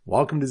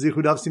Welcome to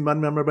Zichud Daf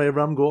Siman Member by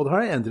Avram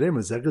Goldhar, and today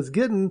Maseches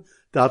Gittin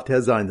Daf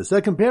Tezayin. The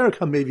second parak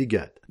Hamevi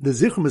Get. The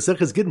Zichud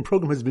Maseches Gittin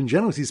program has been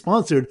generously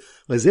sponsored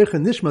by Zecher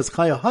Nishmas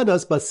Chaya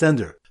Hadas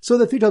Basender. So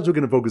the three topics we're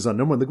going to focus on.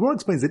 Number one, the Gemara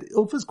explains that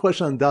Ilfa's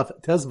question on Daf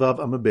Tezvav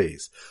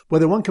Amabez,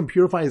 whether one can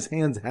purify his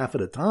hands half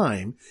at a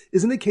time,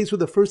 is in a case where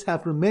the first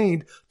half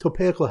remained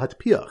topeach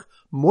hatpiach,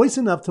 moist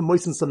enough to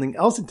moisten something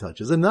else it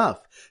touches,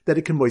 enough that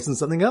it can moisten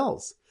something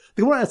else.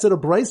 The Gemara asks that a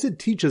brisa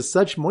teaches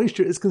such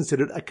moisture is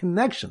considered a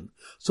connection.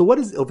 So what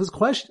is Ilfa's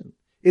question?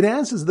 It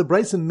answers that the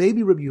brisa may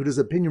be Rabbi Yehuda's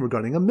opinion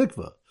regarding a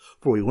mikveh.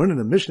 For we learn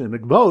in a Mishnah in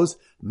mikvahos,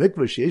 mikveh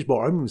sheish bo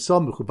armim sa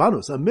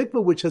mechubanos, a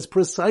mikveh which has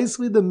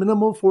precisely the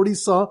minimal 40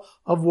 sa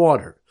of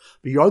water.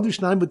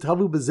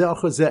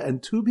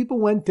 And two people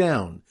went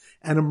down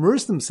and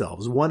immersed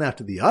themselves one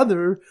after the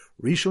other.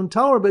 Rishon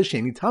Tower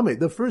b'sheni tameh.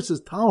 The first is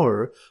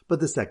Tower,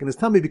 but the second is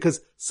tameh because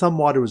some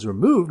water was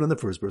removed when the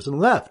first person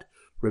left.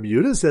 Rabbi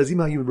Yehuda says,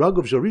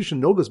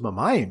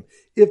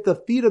 if the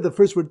feet of the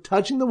first were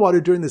touching the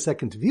water during the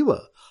second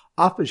tevilah,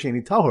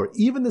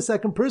 even the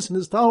second person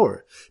is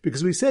tahor,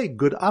 because we say,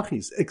 good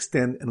achis,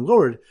 extend and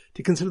lowered,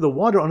 to consider the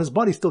water on his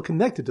body still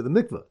connected to the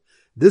mikveh.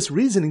 This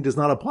reasoning does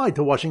not apply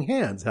to washing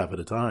hands half at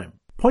a time.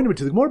 Point number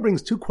two, the Gemara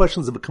brings two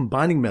questions of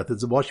combining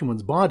methods of washing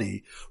one's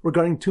body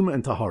regarding Tumah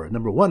and Tahara.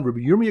 Number one, Rabbi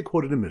Yirmiyah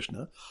quoted a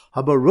Mishnah,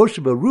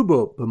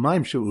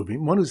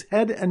 one whose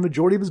head and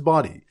majority of his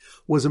body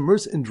was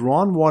immersed in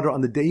drawn water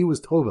on the day he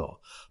was Tovel,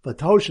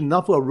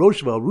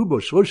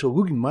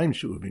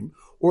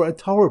 or a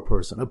Tahar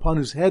person upon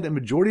whose head and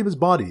majority of his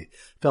body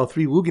fell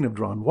 3 lugin of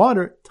drawn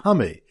water,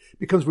 Tameh,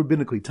 becomes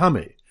rabbinically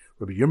Tameh.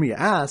 Rabbi Yirmiyah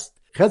asked,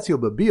 if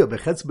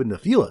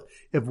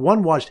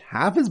one washed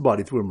half his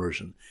body through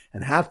immersion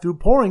and half through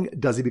pouring,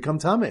 does he become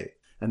tameh?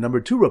 And number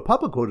two, Rav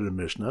Papa quoted a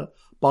Mishnah,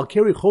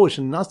 Balkari chosh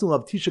and nasnu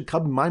av tisha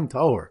kabim maim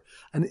tahor.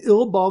 An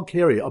ill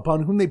Balkari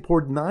upon whom they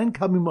poured 9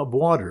 kabim of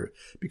water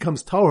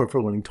becomes tahor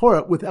for learning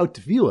Torah without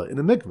tefillah in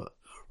a mikveh.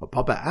 Rav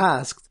Papa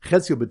asked,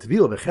 chetzio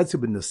b'tefillah v'chetzio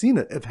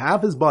b'nasina, if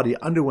half his body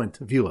underwent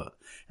tefillah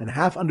and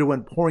half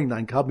underwent pouring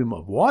 9 kabim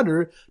of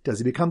water, does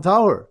he become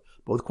tahor?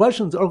 Both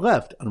questions are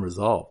left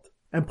unresolved.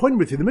 And point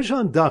number 3, the Mishnah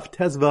on Daf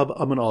Tezvav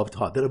Aman Olav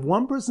taught that if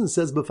one person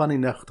says B'fani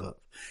Nechtav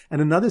and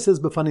another says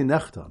B'fani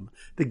Nechtam,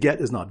 the get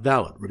is not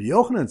valid. Rabbi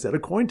Yochanan said,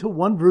 according to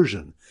one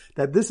version,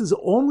 that this is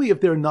only if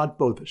they are not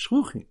both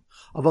shluchim.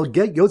 Aval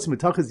get yotz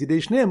mitachas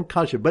yidei shneim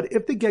kasher. But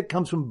if the get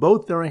comes from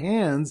both their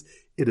hands,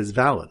 it is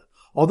valid.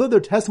 Although their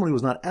testimony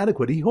was not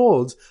adequate, he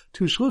holds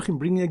two shluchim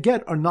bringing a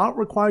get are not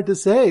required to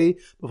say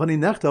B'fani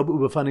Nechtav u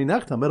B'fani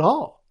Nechtam at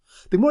all.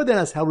 The Gemara then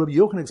asks how Rabbi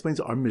Yochanan explains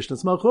our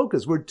Mishnah's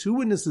Malchokas, where 2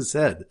 witnesses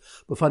said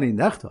B'fani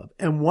Nechtav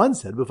and one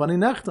said B'fani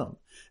Nechtam.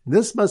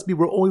 This must be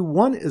where only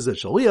one is a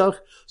shaliach,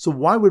 so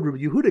why would Rabbi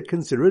Yehuda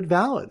consider it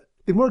valid?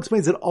 The Gemara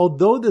explains that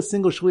although the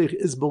single shaliach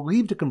is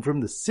believed to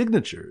confirm the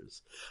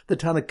signatures, the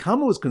Tanna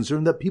Kama was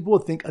concerned that people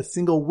would think a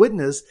single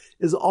witness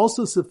is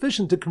also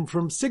sufficient to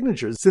confirm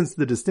signatures, since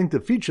the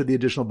distinctive feature, the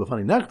additional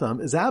B'fani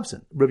Nechtam, is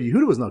absent. Rabbi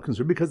Yehuda was not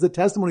concerned because the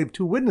testimony of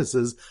 2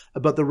 witnesses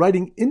about the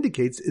writing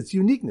indicates its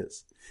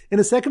uniqueness. In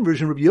a second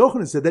version, Rabbi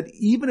Yochanan said that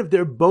even if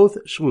they're both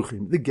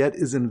shluchim, the get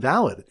is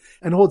invalid,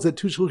 and holds that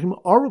 2 shluchim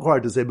are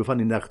required to say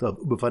B'fani Nechtav,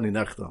 B'fani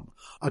Nechtam.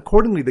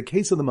 Accordingly, the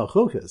case of the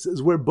Malchokas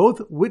is where both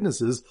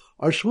witnesses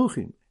are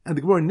shluchim, and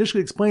the Gemara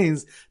initially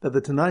explains that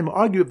the Tanaim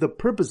argue if the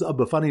purpose of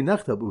B'fani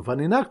Nechtav,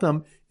 B'fani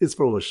Nechtam is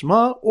for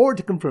Lashma or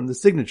to confirm the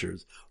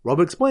signatures.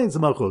 Rabbi explains the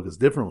Malchokas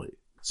differently.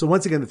 So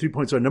once again, the 3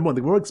 points are, number one,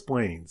 the Gemara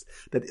explains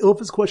that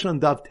Ilfa's question on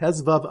Daf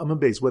Tezvav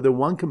Amabez, whether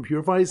one can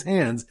purify his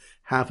hands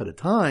half at a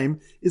time,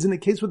 is in a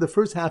case where the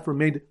first half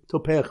remained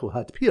topeach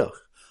hatpiach,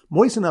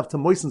 moist enough to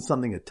moisten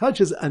something it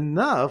touches,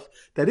 enough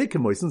that it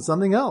can moisten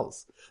something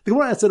else. The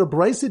Gemara asks that a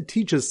brisa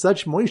teaches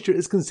such moisture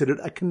is considered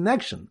a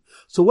connection.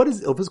 So what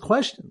is Ilfa's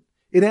question?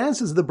 It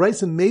answers that the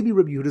brisa may be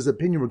Rabbi Yehuda's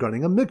opinion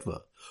regarding a mikveh.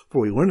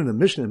 For we learn in a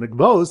Mishnah in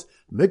mikvahos,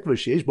 mikveh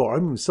sheish bo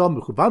armim sa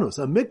mechubanos,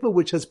 a mikveh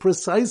which has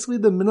precisely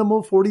the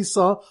minimal 40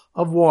 sa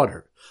of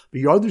water.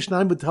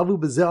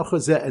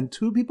 And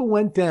 2 people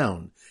went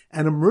down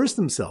and immersed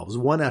themselves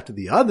one after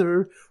the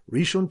other.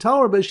 Rishon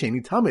Tower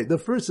b'sheni tameh. The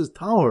first is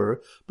Tower,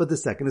 but the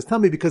second is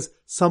tameh because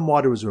some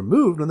water was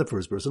removed when the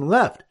first person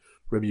left.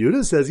 Rabbi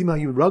Yehuda says, if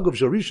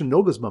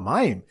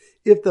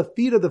the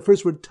feet of the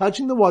first were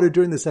touching the water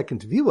during the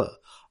second tevilah,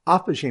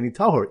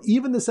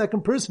 even the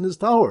second person is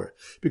tahor,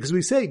 because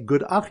we say,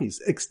 good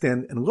achis,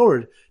 extend and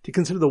lowered, to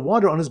consider the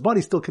water on his body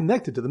still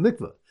connected to the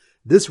mikveh.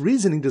 This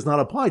reasoning does not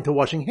apply to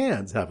washing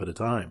hands half at a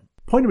time.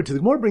 Point number 2, the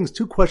Gemara brings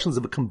two questions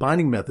of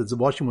combining methods of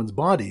washing one's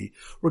body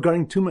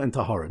regarding Tumah and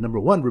Tahara. Number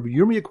one, Rabbi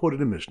Yirmiyah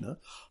quoted a Mishnah,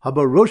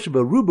 one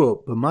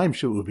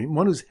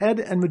whose head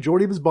and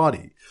majority of his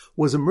body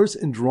was immersed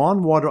in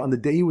drawn water on the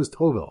day he was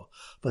Tovel,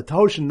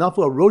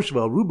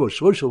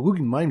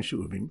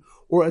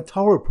 or a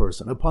Tower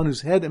person upon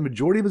whose head and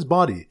majority of his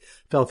body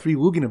fell 3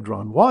 lugin of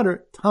drawn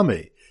water,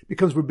 Tameh,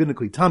 becomes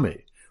rabbinically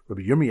Tameh.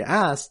 Rabbi Yirmiyah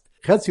asked,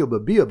 if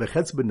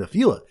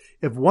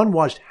one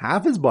washed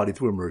half his body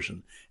through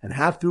immersion and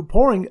half through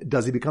pouring,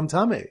 does he become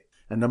tameh?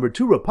 And number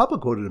two, Rav Papa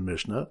quoted a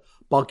Mishnah,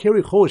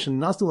 Balkari chosh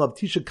and nasnu av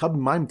tisha kabim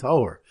maim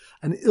tahor.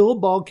 An ill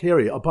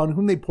balkari upon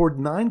whom they poured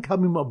 9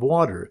 kabim of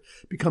water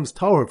becomes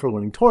tahor for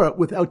learning Torah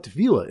without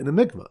tefillah in a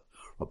mikveh.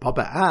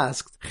 Papa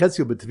asked,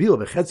 Chetzio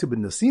b'tevila v'chetzio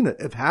b'nesina,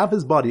 if half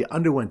his body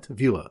underwent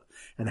tefillah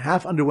and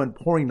half underwent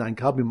pouring 9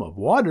 kabim of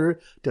water,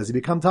 does he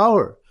become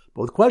tahor?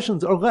 Both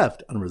questions are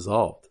left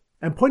unresolved.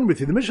 And pointing with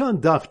you, the Mishnah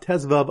on Daf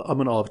Tezvav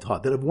Amun Aleph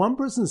taught that if one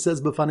person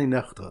says b'fani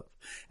nechtav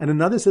and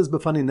another says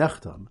b'fani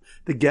nechtam,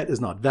 the get is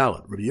not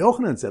valid. Rabbi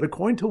Yochanan said,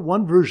 according to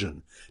one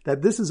version,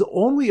 that this is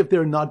only if they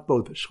are not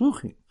both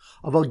shluchim.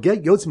 Aval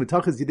get yotz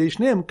mitachas yidei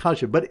shneim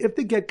kasher. But if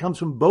the get comes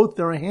from both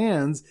their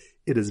hands,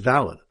 it is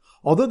valid.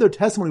 Although their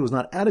testimony was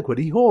not adequate,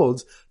 he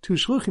holds two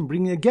shluchim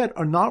bringing a get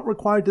are not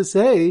required to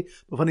say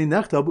b'fani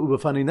nechtav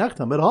u'b'fani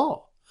nechtam at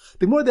all.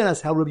 The Gemara then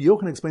asks how Rabbi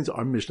Yochanan explains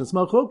our Mishnah's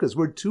Malchokas,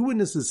 where 2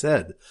 witnesses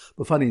said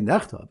b'fani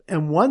nechtav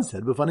and one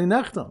said b'fani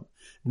nechtam.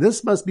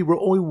 This must be where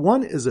only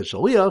one is a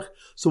shaliach,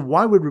 so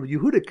why would Rabbi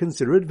Yehuda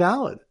consider it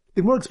valid?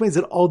 The Gemara explains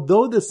that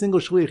although the single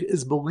shaliach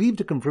is believed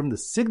to confirm the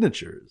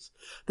signatures,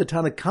 the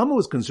Tanna Kama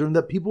was concerned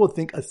that people would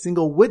think a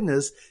single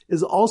witness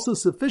is also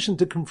sufficient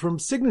to confirm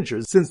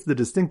signatures, since the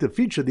distinctive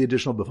feature, the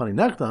additional b'fani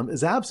nechtam,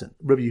 is absent.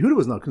 Rabbi Yehuda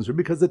was not concerned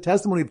because the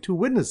testimony of 2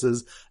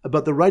 witnesses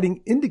about the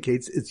writing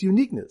indicates its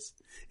uniqueness.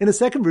 In a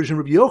second version,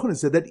 Rabbi Yochanan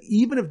said that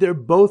even if they're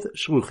both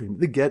shluchim,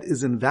 the get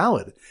is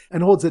invalid,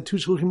 and holds that 2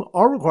 shluchim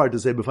are required to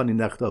say b'fani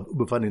nechtav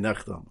u'b'fani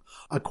nechtam.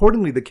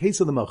 Accordingly, the case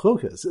of the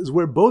Malchokas is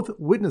where both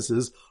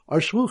witnesses are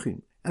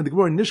shluchim, and the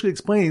Gemara initially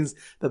explains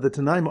that the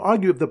Tanaim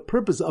argue if the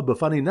purpose of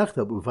b'fani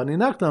nechtav u'b'fani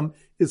nechtam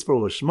is for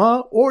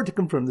lishma or to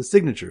confirm the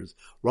signatures.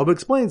 Rabbi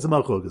explains the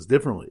Malchokas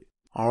differently.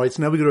 Alright,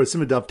 so now we go to our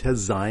Siman Daf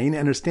Tez Zayin,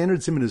 and our standard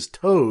Siman is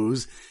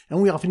toes,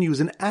 and we often use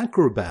an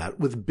acrobat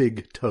with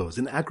big toes.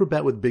 An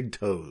acrobat with big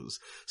toes.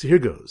 So here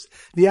goes.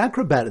 The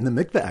acrobat in the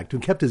mikveh act who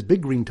kept his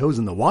big green toes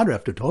in the water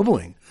after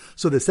toveling,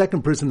 so the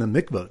second person in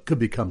the mikveh could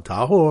become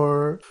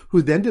tahor,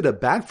 who then did a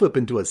backflip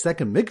into a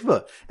second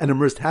mikveh and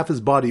immersed half his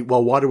body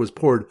while water was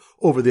poured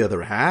over the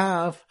other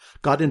half,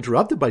 got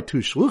interrupted by 2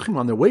 shluchim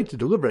on their way to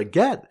deliver a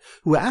get,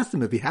 who asked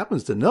him if he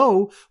happens to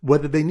know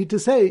whether they need to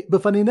say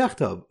b'fani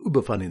nechtav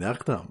u'b'fani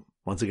nechtam.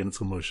 Once again, it's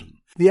slow motion.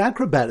 The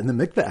acrobat in the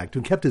mikveh act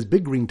who kept his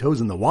big green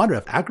toes in the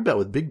water, acrobat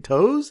with big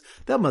toes?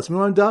 That must be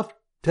on Daf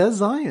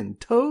Tez Zayin,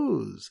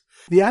 toes.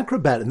 The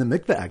acrobat in the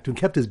mikveh act who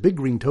kept his big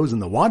green toes in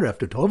the water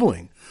after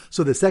toveling,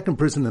 so the second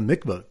person in the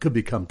mikveh could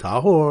become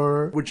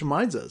tahor. Which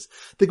reminds us,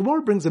 the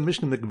Gemara brings a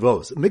Mishnah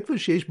mikvos, a mikveh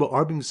sheish bo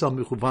arbim sav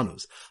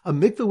mechuvanos, a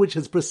mikveh which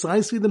has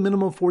precisely the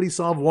minimum 40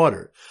 sav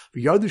water.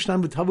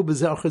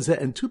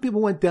 And 2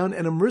 people went down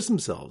and immersed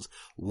themselves,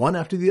 one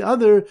after the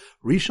other.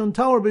 Rishon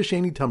tahor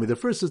v'sheni tami. The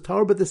first is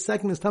tahor, but the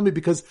second is tami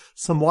because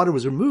some water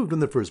was removed when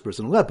the first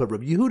person left. But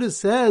Rabbi Yehuda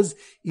says,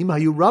 Im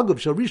hayu ragav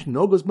shel rishon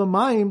nogos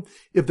b'mayim.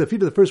 If the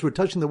feet of the first were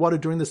touching the water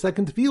during the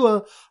second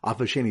tefillah,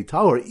 afasheni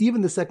tahor,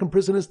 even the second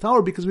person is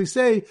tahor, because we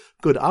say,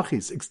 good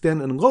achis,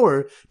 extend and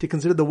lower, to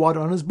consider the water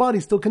on his body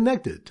still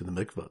connected to the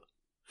mikveh.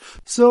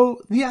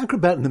 So, the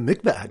acrobat in the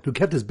mikveh act who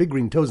kept his big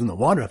green toes in the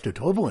water after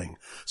toveling,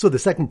 so the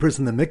second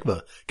person in the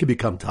mikveh could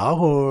become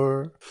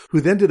tahor, who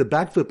then did a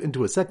backflip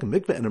into a second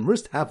mikveh and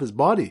immersed half his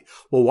body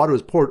while water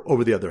was poured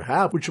over the other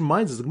half, which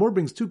reminds us, the Gemara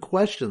brings 2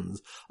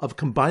 questions of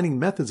combining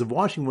methods of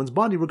washing one's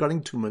body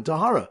regarding tumah and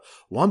tahara.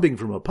 One being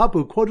from a papa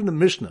who quoted a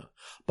Mishnah,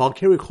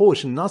 Balkari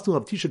chosh and nasnu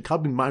of tisha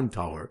kabim maim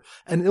tahor,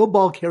 an ill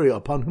balkari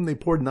upon whom they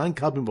poured 9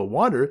 kabim of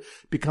water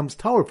becomes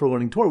tahor for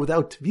learning Torah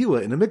without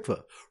tevilah in a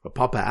mikveh.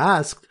 Papa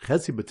asked,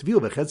 Chetzi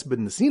b'tevilah v'chetzi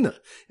b'nesina,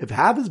 if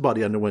half his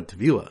body underwent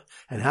tevilah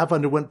and half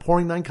underwent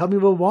pouring 9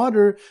 kabim of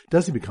water,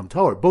 does he become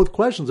tahor? Both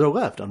questions are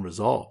left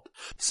unresolved.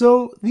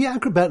 So, the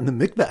acrobat in the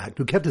mikveh act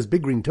who kept his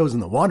big green toes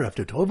in the water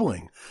after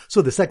toveling,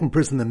 so the second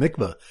person in the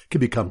mikveh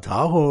could become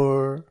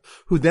tahor,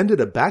 who then did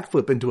a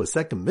backflip into a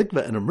second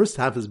mikveh and immersed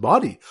half his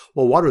body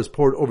while water was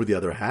poured over the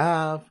other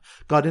half,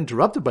 got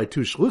interrupted by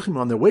 2 shluchim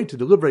on their way to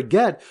deliver a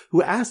get,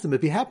 who asked him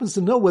if he happens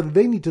to know whether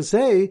they need to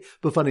say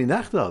b'fani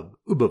nechtav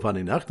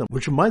u'b'fani nechtam,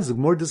 which reminds us, the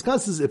Gemara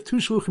discusses if 2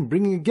 shluchim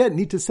bringing a get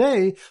need to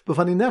say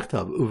b'fani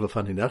nechtav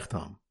u'b'fani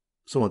nechtam.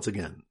 So once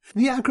again,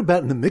 the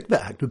acrobat in the mikveh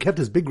act who kept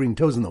his big green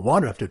toes in the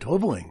water after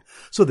toveling,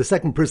 so the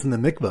second person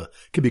in the mikveh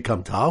could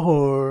become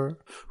tahor,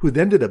 who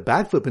then did a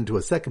backflip into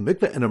a second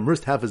mikveh and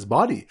immersed half his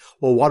body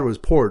while water was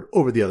poured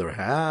over the other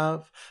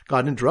half,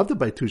 got interrupted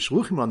by 2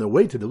 shluchim on their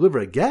way to deliver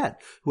a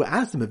get, who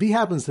asked him if he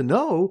happens to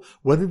know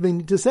whether they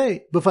need to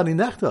say b'fani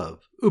nechtav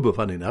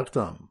u'b'fani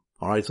nechtam.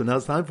 Alright, so now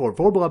it's time for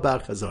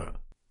Blabach Hazara.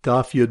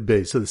 Daf Yud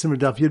Beis. So the Simmer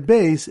Daf Yud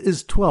Beis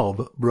is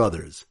 12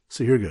 brothers.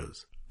 So here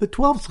goes. The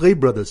 12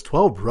 slave brothers,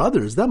 12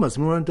 brothers, that must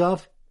be on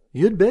Daf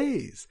Yud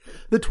Beis.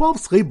 The 12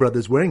 slave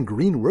brothers wearing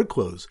green work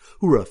clothes,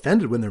 who were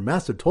offended when their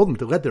master told them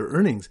to let their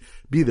earnings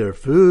be their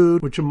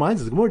food, which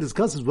reminds us, the Gemara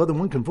discusses whether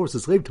one can force a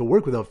slave to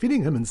work without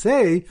feeding him and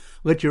say,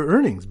 let your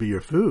earnings be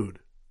your food.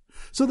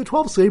 So the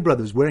 12 slave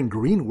brothers wearing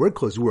green work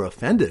clothes were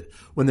offended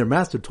when their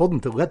master told them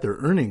to let their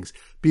earnings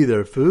be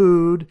their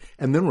food,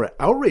 and then were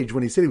outraged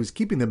when he said he was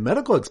keeping the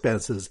medical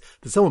expenses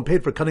that someone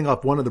paid for cutting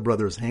off one of the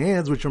brothers'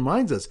 hands, which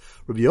reminds us,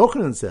 Rabbi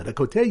Yochanan said,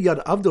 "Hakotei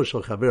yad avdo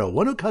shel chavero,"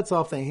 one who cuts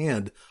off the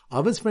hand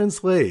of his friend's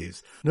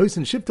slaves,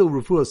 noisin shiftel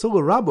refuah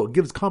solo rabo,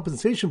 gives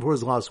compensation for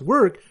his lost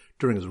work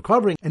during his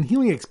recovering and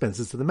healing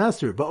expenses to the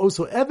master, but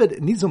also eved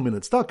nizom min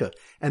tzedakah,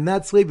 and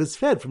that slave is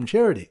fed from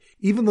charity.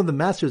 Even though the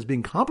master is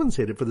being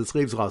compensated for the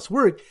slave's lost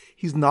work,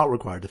 he's not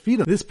required to feed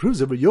him. This proves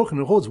that Rabbi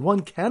Yochanan holds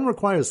one can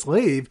require a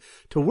slave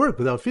to work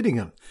without feeding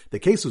him. The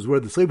case was where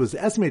the slave was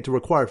estimated to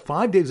require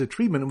 5 days of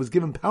treatment and was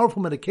given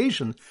powerful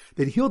medication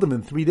that healed him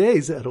in 3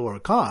 days at a lower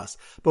cost,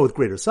 but with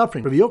greater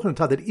suffering. Rabbi Yochanan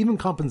taught that even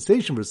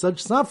compensation for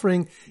such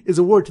suffering is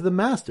awarded to the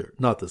master,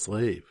 not the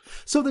slave.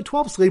 So the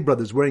 12 slave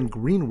brothers wearing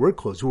green work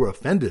clothes who were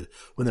offended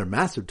when their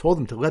master told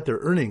them to let their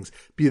earnings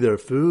be their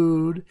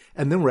food,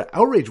 and then were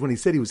outraged when he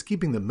said he was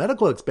keeping the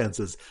medical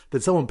expenses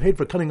that someone paid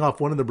for cutting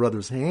off one of the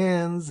brothers'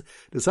 hands,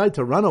 decided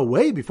to run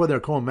away before their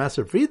Kohen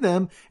master freed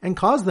them and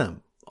caused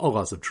them a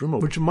loss of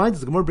truma, which reminds us,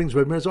 the Gemara brings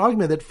Rabbi Meir's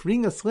argument that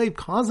freeing a slave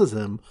causes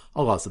him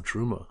a loss of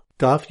truma.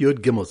 Daf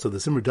Yud Gimel. So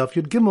the Simmer Daf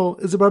Yud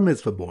Gimel is a bar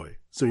mitzvah boy.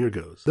 So here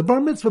goes. The bar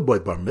mitzvah boy,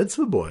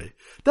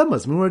 that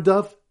must mean we're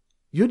Daf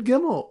Yud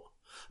Gimel.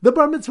 The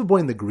bar mitzvah boy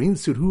in the green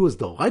suit who was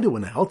delighted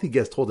when a healthy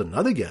guest told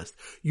another guest,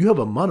 "You have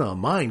a mana of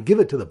mine, give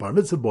it to the bar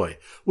mitzvah boy,"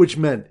 which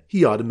meant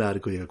he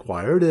automatically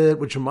acquired it,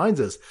 which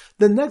reminds us,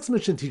 the next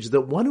mission teaches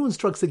that one who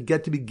instructs a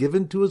get to be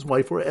given to his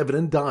wife or eved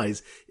and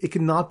dies, it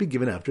cannot be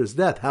given after his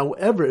death.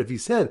 However, if he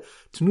said,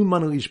 "Tnu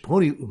mana ish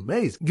poni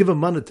umeis," give a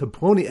mana to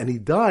poni, and he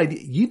died,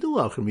 yidul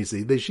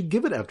al-chamisi, they should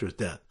give it after his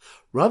death.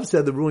 Rav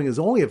said the ruling is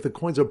only if the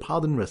coins are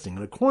piled and resting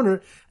in a corner,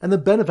 and the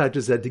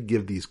benefactor said to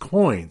give these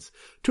coins.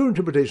 Two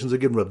interpretations are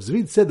given. Rav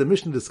Zvid said the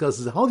Mishnah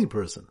discusses a healthy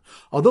person.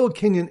 Although a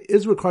kinyan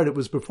is required, it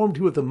was performed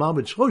here with the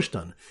mamad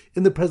shloshtan,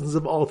 in the presence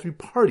of all three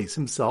parties,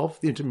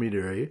 himself, the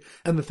intermediary,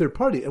 and the third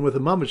party, and with the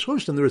mamad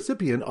shloshtan, the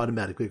recipient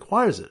automatically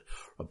acquires it.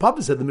 Rav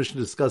Papa said the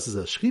Mishnah discusses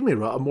a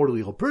shchimera, a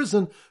mortally ill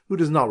person, who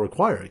does not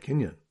require a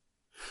kinyan.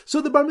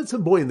 So the bar mitzvah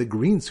boy in the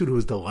green suit who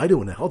was delighted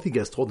when a healthy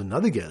guest told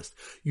another guest,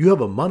 "You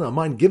have a mana of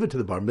mine, give it to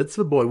the bar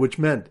mitzvah boy," which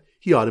meant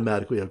he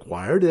automatically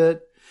acquired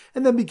it,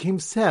 and then became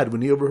sad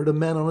when he overheard a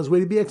man on his way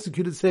to be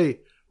executed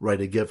say,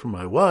 "Write a get for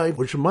my wife,"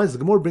 which reminds the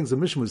Gemara brings a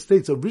mission which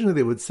states originally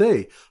they would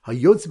say,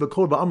 "Hayotzi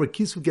b'kol ba'amr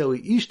kisu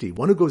geli ishti,"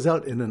 one who goes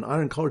out in an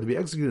iron collar to be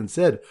executed and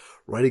said,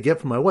 "Write a get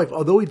for my wife,"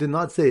 although he did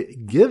not say,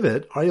 "Give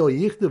it,"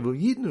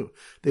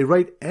 they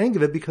write and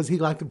give it because he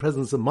lacked the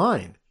presence of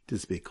mind to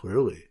speak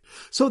clearly.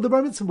 So the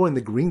bar mitzvah boy in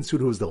the green suit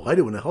who was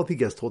delighted when a healthy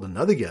guest told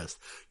another guest,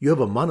 "You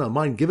have a mana of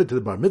mine, give it to the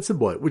bar mitzvah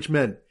boy," which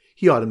meant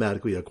he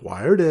automatically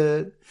acquired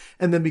it,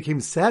 and then became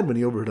sad when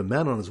he overheard a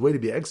man on his way to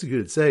be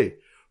executed say,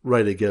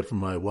 "Write a get for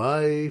my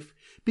wife,"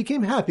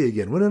 became happy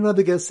again when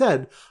another guest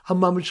said, "A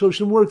mamad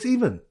shloshim works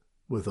even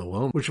with a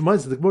loan," which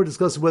reminds us the Gemara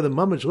discusses whether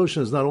mamad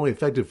shloshim is not only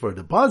effective for a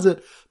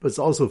deposit, but it's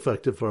also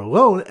effective for a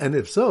loan, and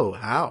if so,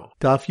 how?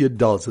 Daf Yud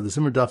Dalet. So the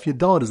simmer Daf Yud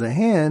Dalet is a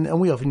hand, and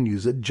we often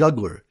use a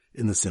juggler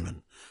in the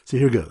simon. So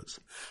here goes.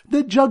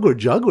 The juggler,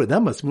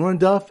 that must be more on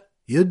Daf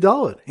Yud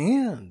Dalet,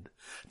 hand.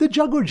 The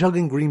juggler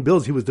juggling green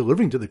bills he was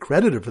delivering to the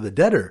creditor for the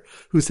debtor,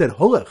 who said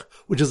holech,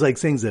 which is like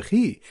saying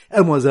zechi,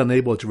 and was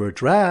unable to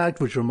retract,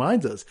 which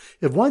reminds us,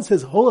 if one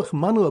says holech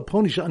manu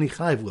aponi sha'ani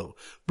chayv lo,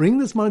 bring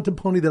this money to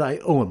pony that I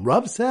owe him.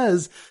 Rav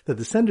says that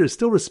the sender is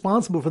still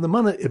responsible for the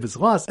money if it's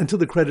lost until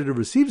the creditor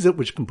receives it,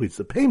 which completes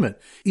the payment.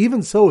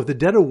 Even so, if the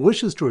debtor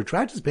wishes to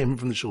retract his payment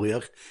from the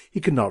shaliach, he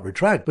cannot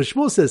retract. But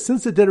Shmuel says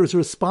since the debtor is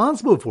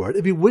responsible for it,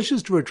 if he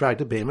wishes to retract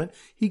a payment,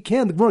 he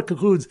can. The Gemara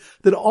concludes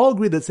that all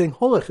agree that saying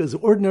holech is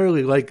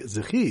ordinarily like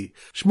zechi.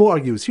 Shmuel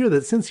argues here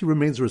that since he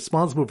remains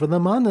responsible for the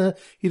mana,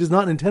 he does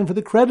not intend for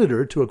the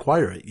creditor to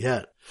acquire it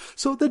yet.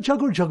 So the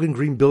juggler juggling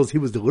green bills he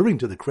was delivering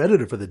to the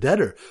creditor for the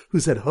debtor, who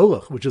said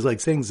holach, which is like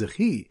saying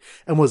zechi,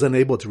 and was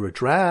unable to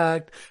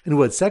retract, and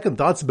who had second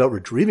thoughts about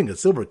retrieving a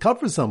silver cup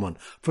for someone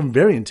from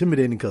very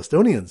intimidating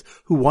custodians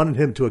who wanted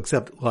him to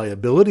accept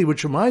liability,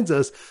 which reminds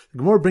us, the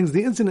Gemara brings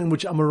the incident in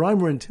which Amoraim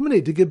were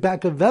intimidated to give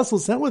back a vessel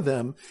sent with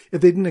them if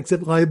they didn't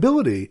accept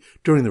liability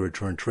during the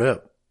return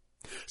trip.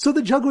 So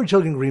the juggler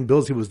juggling green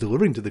bills he was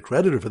delivering to the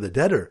creditor for the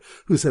debtor,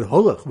 who said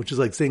holach, which is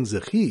like saying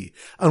zechi,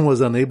 and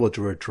was unable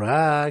to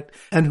retract,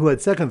 and who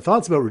had second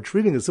thoughts about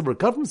retrieving a silver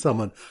cup from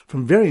someone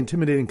from very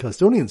intimidating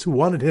custodians who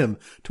wanted him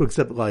to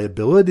accept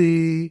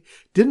liability,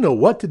 didn't know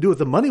what to do with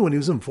the money when he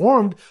was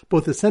informed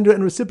both the sender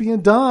and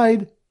recipient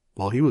died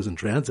while he was in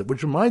transit,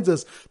 which reminds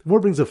us the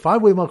Gemara brings a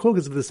 5-way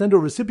machlokas if the sender or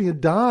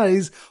recipient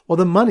dies while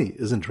the money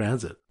is in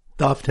transit.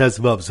 Daf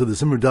Tezvav. So the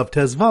simmer Daf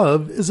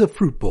Tezvav is a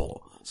fruit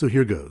bowl. So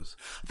here goes.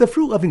 The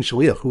fruit-loving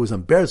shaliach who was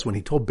embarrassed when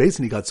he told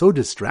Basin he got so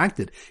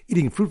distracted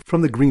eating fruit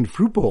from the green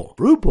fruit bowl.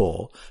 Fruit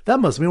bowl? That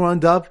must be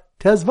on Daf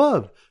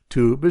Tezvav.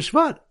 Tu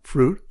B'Shvat.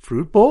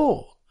 Fruit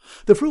bowl.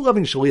 The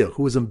fruit-loving shaliach,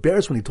 who was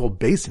embarrassed when he told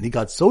Basin, he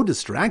got so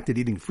distracted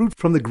eating fruit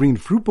from the green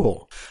fruit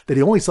bowl that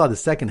he only saw the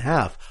second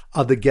half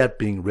of the get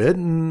being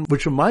written,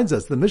 which reminds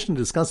us the Mishnah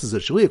discusses a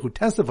shaliach who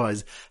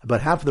testifies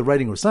about half of the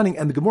writing or signing,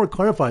 and the Gemara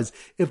clarifies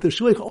if the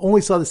shaliach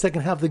only saw the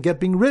second half of the get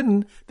being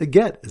written, the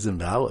get is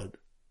invalid.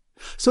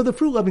 So the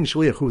fruit-loving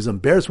shaliach, who was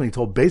embarrassed when he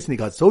told Basin, he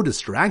got so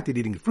distracted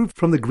eating fruit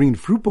from the green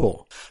fruit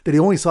bowl that he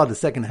only saw the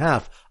second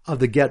half of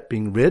the get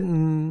being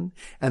written,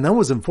 and then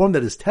was informed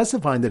that his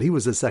testifying that he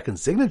was the second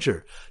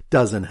signature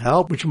doesn't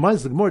help, which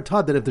reminds the Gemara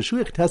taught that if the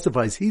shaliach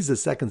testifies he's the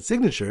second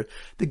signature,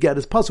 the get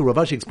is puzzle. Rav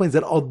Ashi explains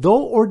that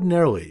although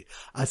ordinarily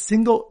a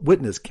single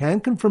witness can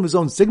confirm his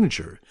own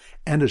signature,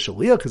 and a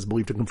shaliach is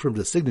believed to confirm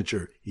the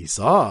signature he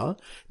saw,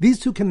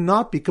 these two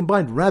cannot be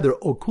combined. Rather,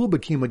 okul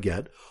b'kima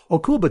get,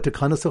 okul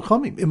b'tekanas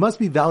hachamim. It must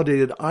be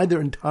validated either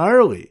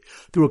entirely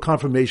through a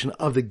confirmation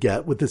of the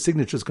get with the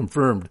signatures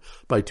confirmed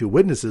by two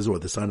witnesses or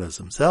the signers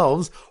themselves,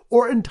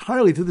 or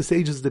entirely through the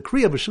sage's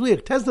decree of a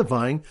shaliach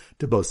testifying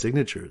to both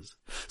signatures.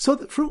 So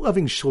the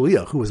fruit-loving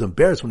shaliach, who was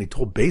embarrassed when he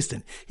told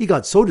Basin, he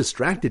got so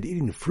distracted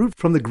eating fruit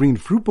from the green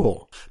fruit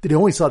bowl that he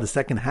only saw the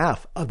second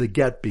half of the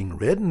get being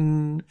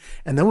written,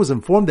 and then was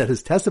informed that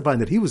his testifying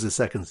that he was the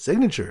second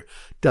signature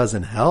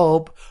doesn't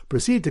help,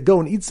 proceeded to go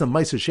and eat some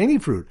Meiser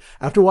Sheni fruit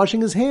after washing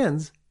his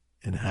hands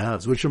in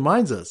halves, which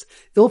reminds us,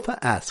 Ilfa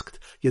asked,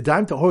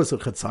 Yadayim tahoros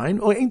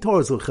l'chatzayin or ain't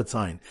tahoros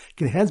l'chatzayin?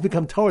 Can hands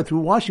become tahor through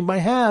washing by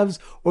halves,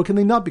 or can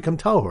they not become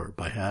tahor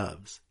by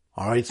halves?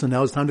 Alright, so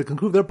now it's time to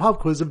conclude their pop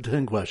quiz of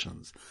 10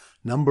 questions.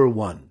 Number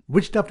 1.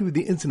 Which definitely was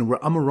the incident where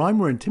Amoraim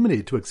were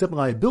intimidated to accept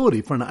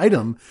liability for an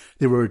item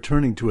they were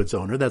returning to its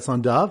owner? That's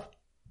on Daf.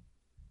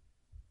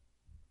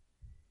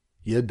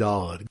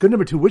 Yadalad. Good.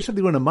 Number 2. Which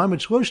definitely when a Maimed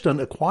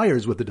Shloshtan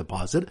acquires with a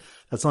deposit?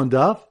 That's on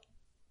Daf.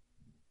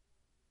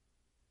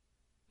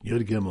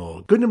 Yud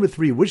Gimel. Good. Number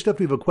 3. Which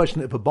definitely have a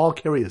question if a bal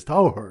carry is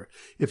tahor,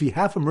 if he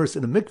half immersed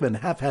in a mikveh and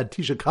half had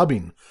tisha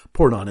kabin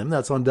poured on him?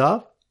 That's on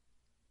Daf.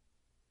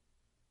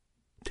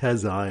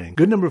 Tezayin.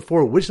 Good. Number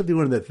 4. Which definitely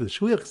learned that the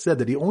shliach said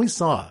that he only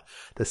saw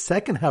the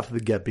second half of the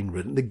get being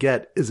written, the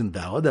get is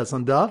invalid? That's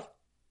on Daf.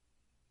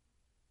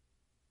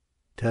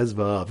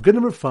 Tezvav. Good.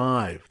 Number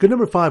 5. Good.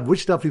 Number 5.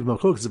 Which definitely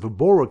machlokas if a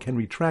borrower can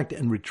retract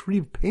and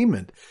retrieve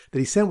payment that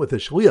he sent with a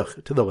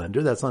shliach to the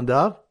lender? That's on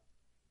Daf.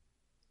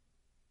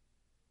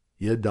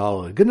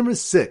 Yadallah. Good. Number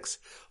 6.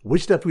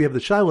 Which daf we have the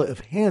shaila if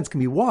hands can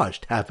be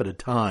washed half at a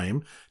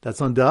time?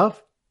 That's on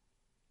Daf.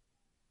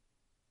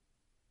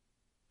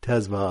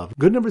 Tezvav.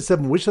 Good. Number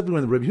 7. Which daf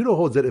when the Rabbi Yehuda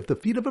holds that if the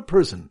feet of a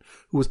person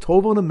who was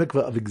tovel in a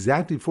mikveh of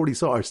exactly 40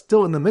 saw are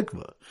still in the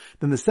mikveh,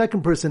 then the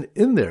second person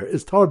in there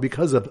is tar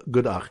because of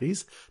good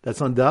achis.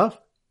 That's on Daf.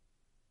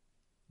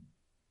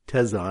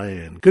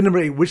 Tezayin. Good. Number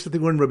 8. Which daf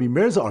when Rabbi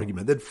Meir's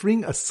argument that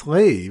freeing a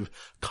slave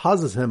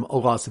causes him a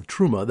loss of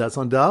truma? That's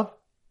on Daf.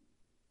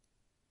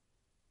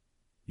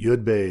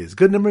 Yud Beis.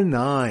 Good. Number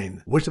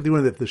 9. Which of the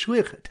one that the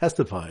shliach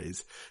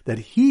testifies that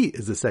he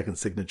is the second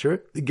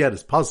signature, the get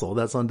is puzzle?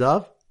 That's on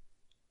Daf.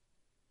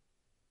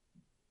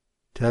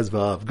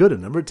 Tezvav. Good.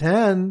 And number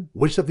 10.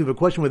 Which of you have a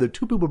question whether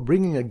two people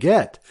bringing a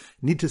get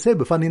need to say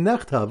b'fani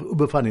nechtav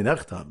u'b'fani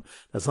nechtam?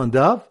 That's on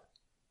Daf.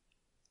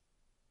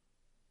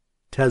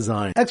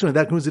 Tezayin. Excellent.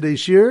 That concludes today's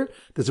shir.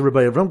 That's a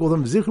Rabbi Avram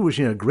Goldham Zichu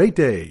wishing a great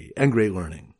day and great learning.